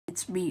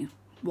it's me,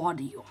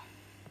 Wario.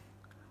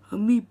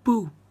 And me,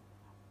 Boo.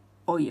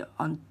 Oh yeah,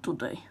 and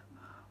today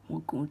we're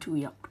going to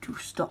react to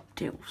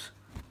Stocktales.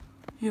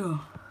 Yeah.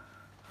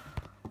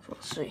 So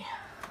let's see.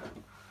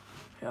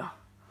 Yeah.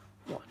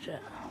 Watch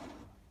it.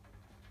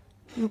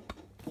 Yep.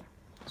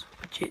 Let's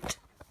watch it.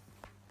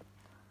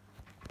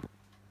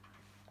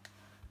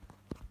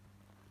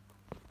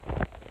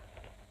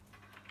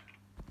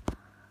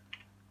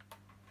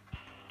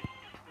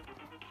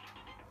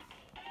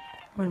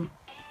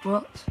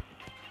 What?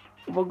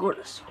 Oh my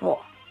goodness,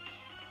 what?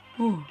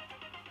 Oh.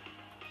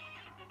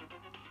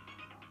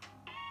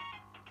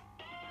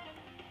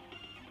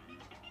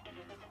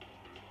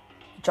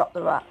 Chop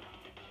the rat.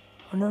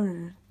 Oh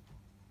no.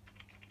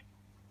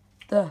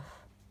 Death.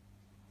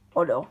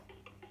 Oh no.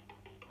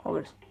 Oh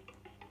goodness.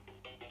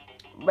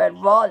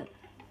 Red, run.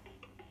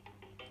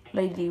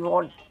 Lady,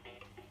 run.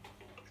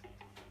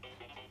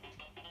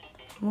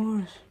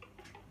 What?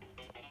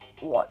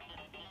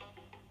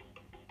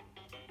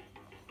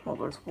 Oh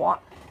goodness,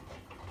 what?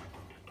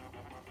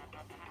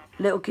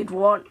 Little kid,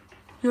 run.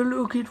 Yeah,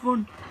 little kid,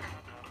 run.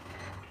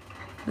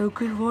 Little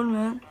kid, run,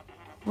 man.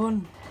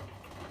 Run.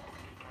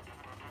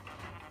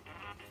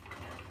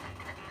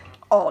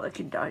 Oh, the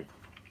kid died.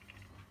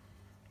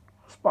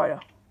 Spider.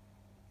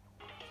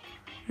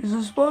 It's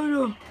a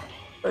spider.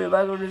 Oh my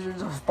god, this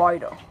is a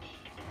spider.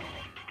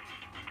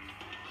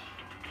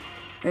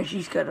 And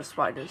she's scared of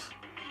spiders.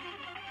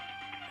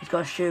 He's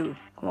got a shoe.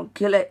 Come on,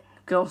 kill it.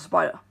 Kill the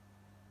spider.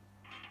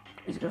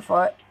 He's gonna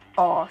fight.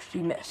 Oh, she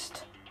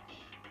missed.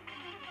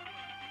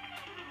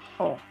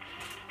 Oh.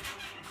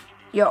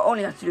 Yeah, all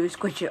you have to do is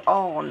squish it.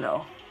 Oh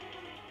no.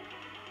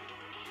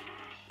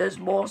 There's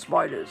more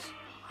spiders.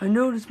 I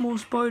know there's more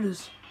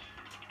spiders.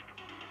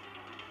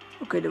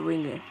 Okay, they're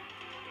ringing.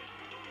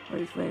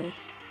 Where's ringing?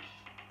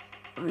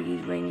 I think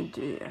he's ringing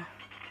too, yeah.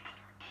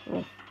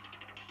 Oh.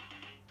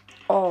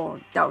 Oh,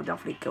 that would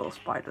definitely kill a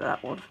spider,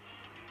 that would.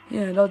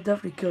 Yeah, that'll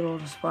definitely kill all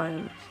the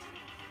spiders.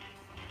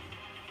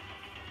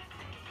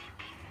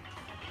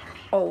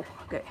 Oh,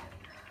 okay.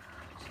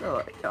 So,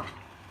 there we go.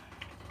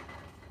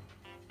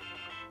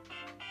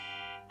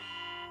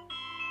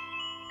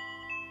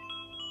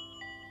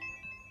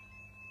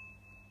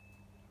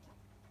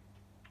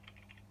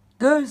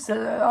 Ghost,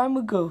 I'm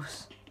a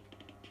ghost.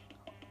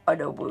 I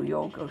know, Boo,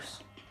 you're a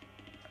ghost.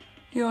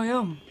 Yeah, I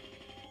am.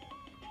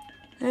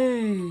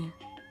 Hey.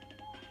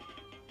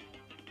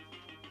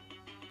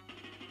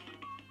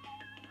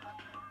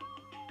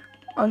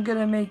 I'm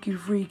gonna make you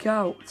freak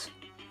out.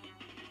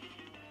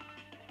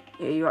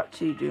 Yeah, you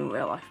actually do in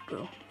real life,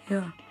 Boo.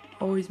 Yeah,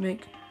 always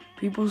make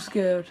people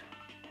scared.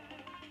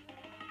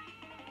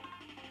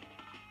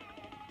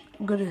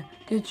 I'm gonna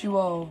get you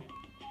all.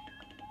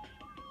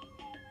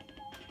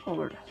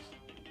 Over this.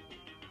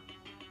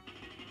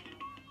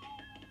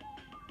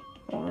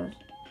 Over this.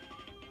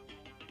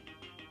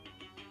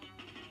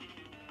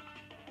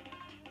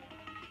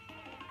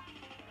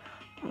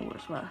 Over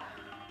this, man.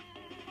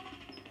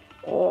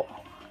 Oh.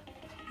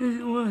 Yes,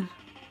 it was.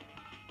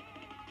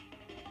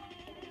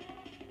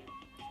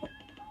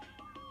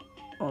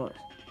 Oh, this.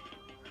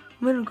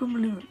 Man, I can't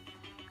believe it.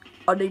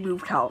 Oh, they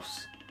moved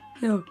house.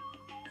 Yeah.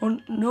 Oh,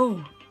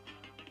 no.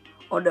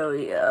 Oh, no,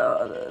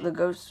 yeah, the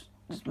ghost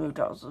just moved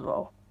house as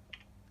well.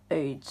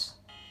 AIDS.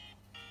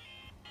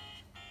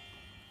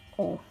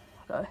 Oh,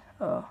 okay.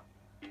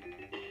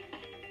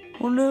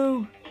 Oh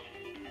no.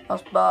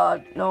 That's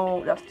bad.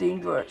 No, that's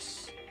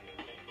dangerous.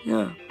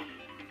 Yeah.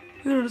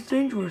 Yeah, that's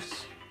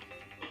dangerous.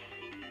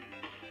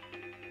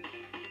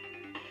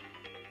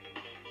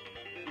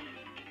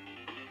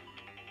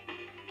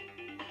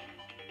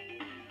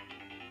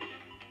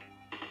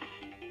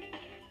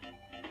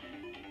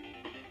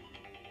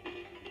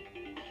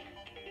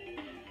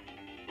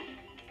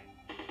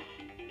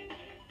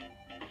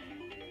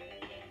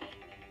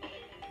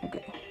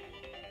 Okay.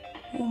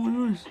 Oh my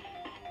goodness.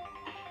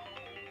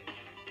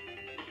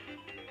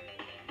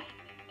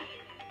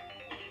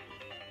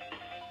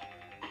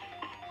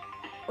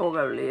 Oh,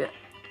 go leave it.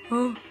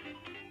 Huh?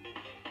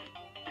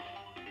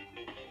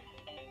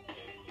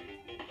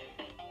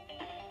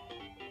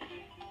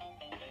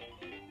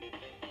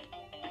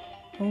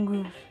 Oh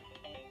gosh.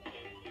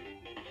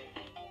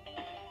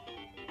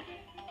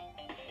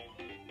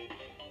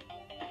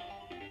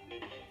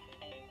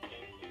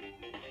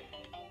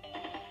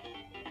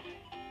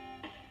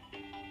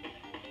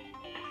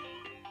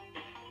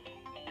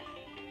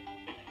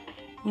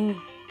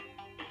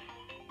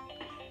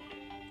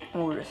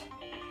 Oh, this.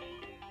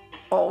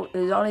 Oh,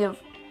 there's only a.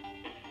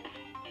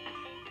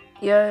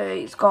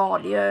 Yay, it's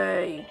gone,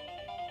 yay.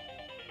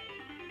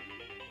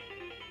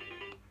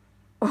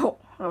 Oh,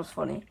 that was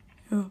funny.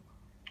 Yeah.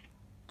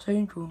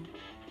 Change room.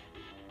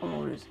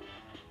 Oh, this.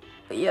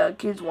 Yeah,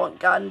 kids want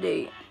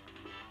candy.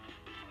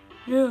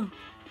 Yeah.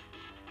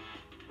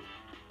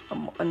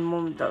 And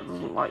Mum and Dad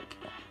doesn't like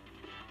it.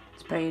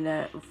 It's paying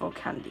for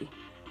candy.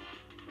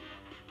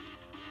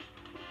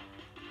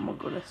 Oh my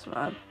goodness,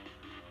 man.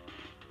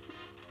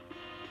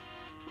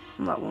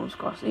 And that one's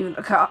crossed. Even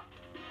the cat.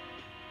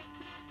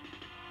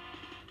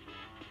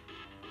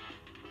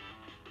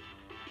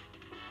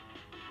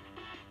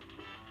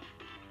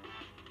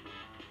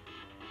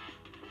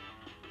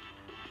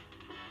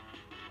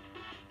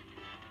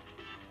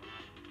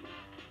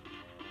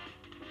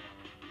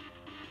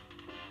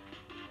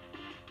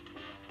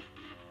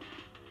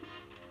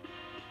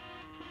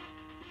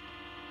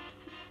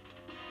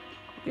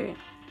 Okay.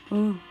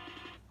 Oh.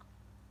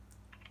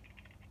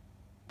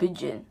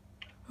 Pigeon.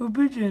 A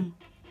pigeon.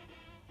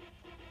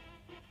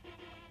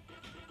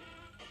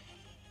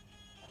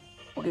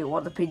 Okay,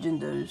 what the pigeon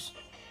does.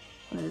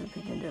 What does the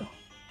pigeon do?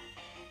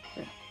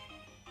 Okay.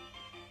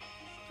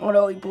 Oh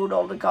no, he pulled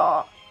on the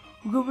car.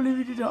 I can't believe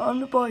he did that on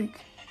the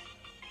bike.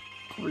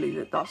 I can't believe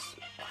it. That's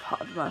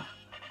hard, man.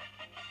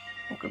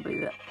 I can't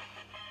believe it.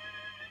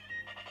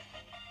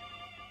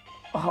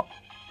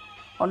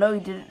 Oh no, he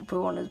didn't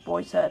put on his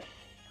boy's head.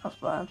 That's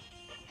bad.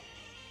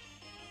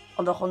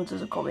 Oh, the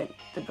hunters are coming.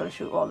 They're gonna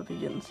shoot all the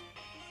pigeons.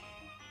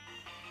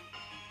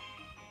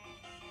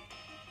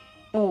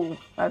 Oh,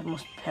 that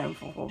must be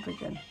painful for a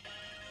pigeon.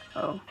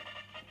 Oh.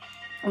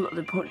 Look,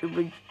 they put the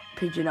big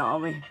pigeon out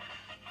on me.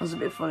 That's a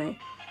bit funny.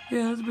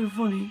 Yeah, that's a bit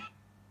funny.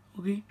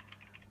 Okay.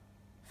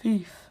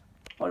 Thief.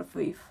 What a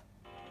thief.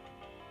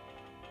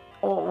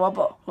 Oh,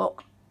 robber.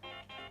 Look.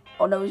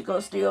 Oh no, he's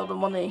gonna steal the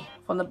money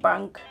from the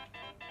bank.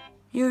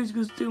 Yeah, he's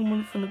gonna steal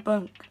money from the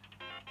bank.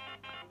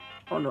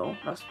 Oh no,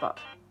 that's bad.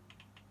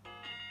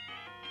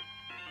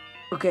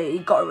 Okay, he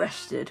got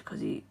arrested because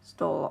he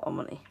stole a lot of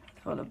money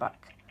from the bank.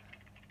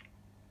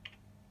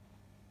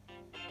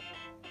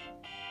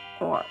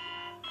 Alright.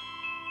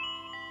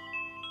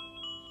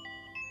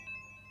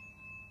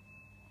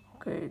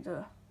 Okay,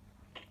 what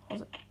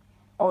was it?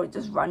 Oh, it's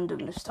just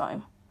random this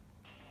time.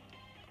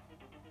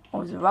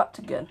 Oh, it's a rat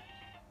again.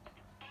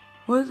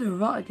 Where's the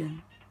rat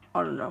again?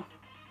 I don't know.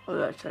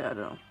 Oh, actually, I don't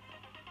know.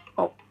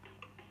 Oh.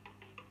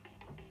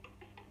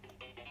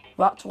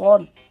 Rat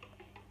won.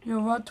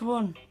 Yeah, rat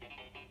won.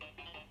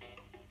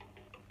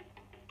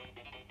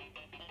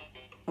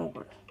 Oh,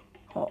 good.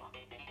 Oh.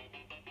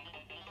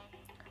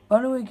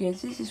 By the way,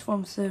 guys, this is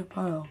from Sr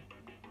Pelo.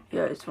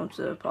 Yeah, it's from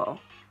Sr Pelo.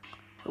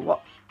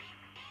 What?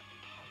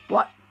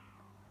 What?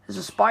 There's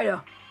a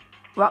spider.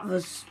 Rat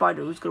versus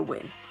spider. Who's gonna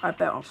win? I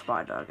bet on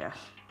spider, I guess.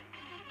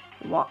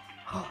 What?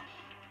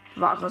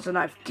 Rat has a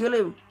knife. Kill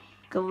him.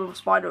 Kill the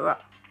spider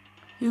rat.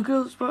 You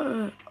killed the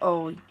spider rat.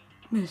 Oh, he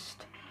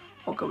missed.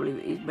 I can't believe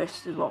it. He's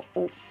missed as well.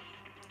 Oh.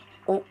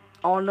 Oh.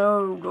 Oh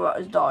no, the rat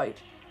has died.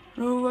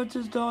 No, the rat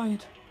has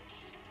died.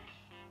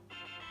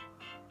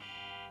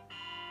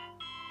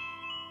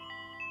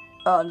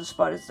 And the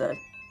spider's dead.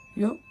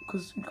 Yep,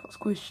 because he got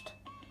squished.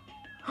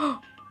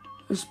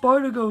 A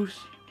spider ghost.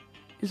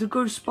 It's a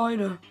ghost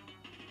spider.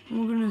 Oh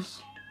my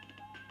goodness.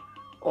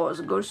 Oh, it's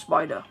a ghost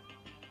spider.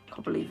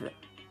 Can't believe it.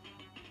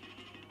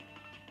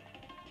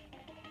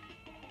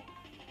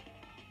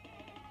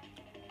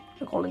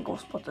 They're calling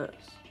ghost spotters.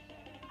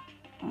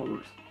 Oh my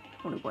goodness.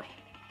 Only way.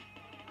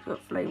 It's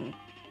got flame.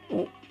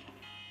 Oh.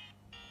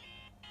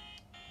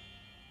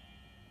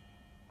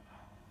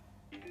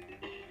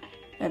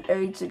 And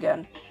AIDS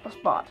again. That's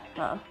bad.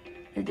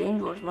 They're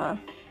dangerous, man.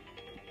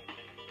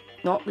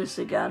 Not this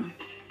again.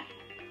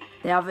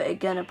 They have it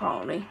again,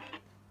 apparently.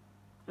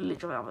 They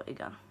literally have it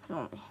again.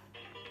 Don't they?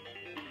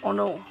 Oh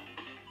no.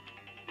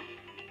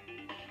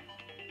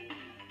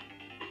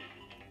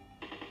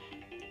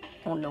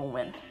 Oh no,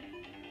 man.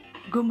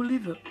 I can't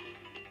believe it.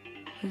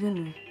 I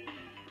didn't.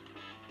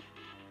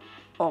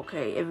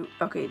 Okay,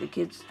 okay, the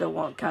kids still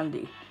want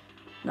candy.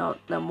 Now,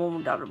 their mom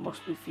and dad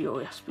must be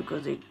furious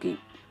because they keep,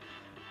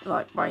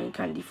 like, buying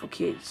candy for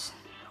kids.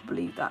 I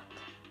believe that.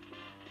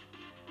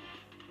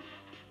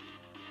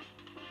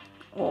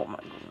 Oh my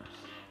goodness.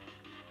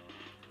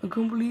 I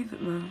can't believe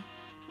it, man.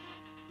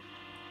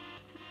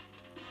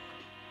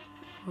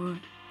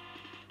 Alright.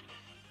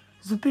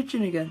 There's a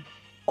pigeon again.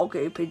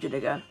 Okay, pigeon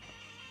again.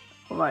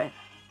 Alright.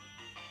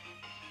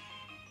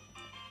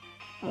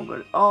 Oh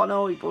good. Oh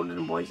no, he pulled it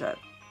in boy's head.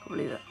 Can't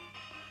believe it.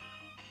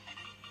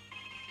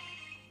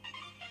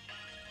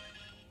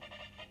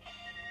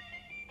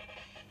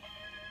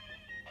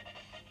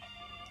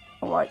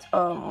 Alright,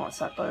 what's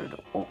that going to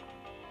do? Oh.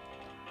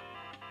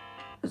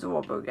 There's a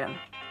robber again.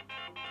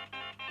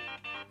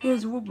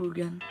 Here's a robber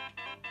again.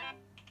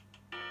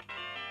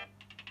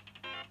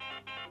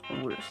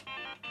 Oh, what is?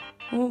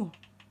 Oh.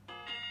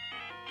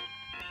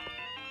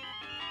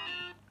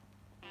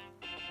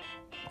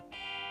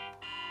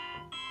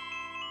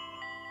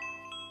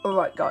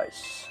 Alright,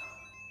 guys.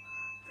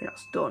 I think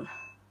that's done.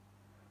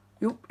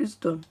 Yup, it's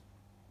done.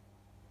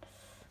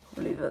 I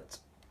believe it.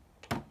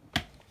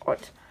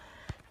 Right.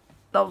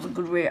 That was a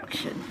good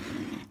reaction.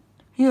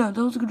 Yeah,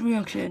 that was a good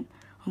reaction.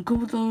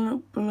 Comment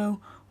down below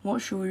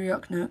what should we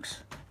react next,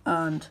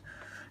 and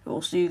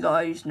we'll see you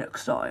guys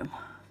next time.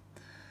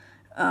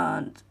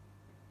 And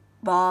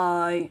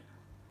bye.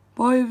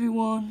 Bye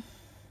everyone.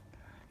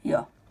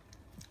 Yeah.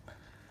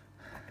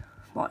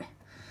 Bye.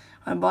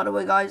 And by the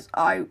way, guys,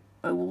 I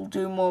will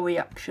do more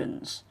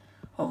reactions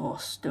of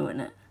us doing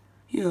it.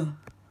 Yeah.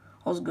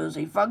 I was gonna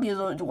say thank you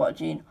so much for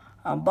watching,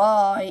 and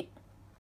bye.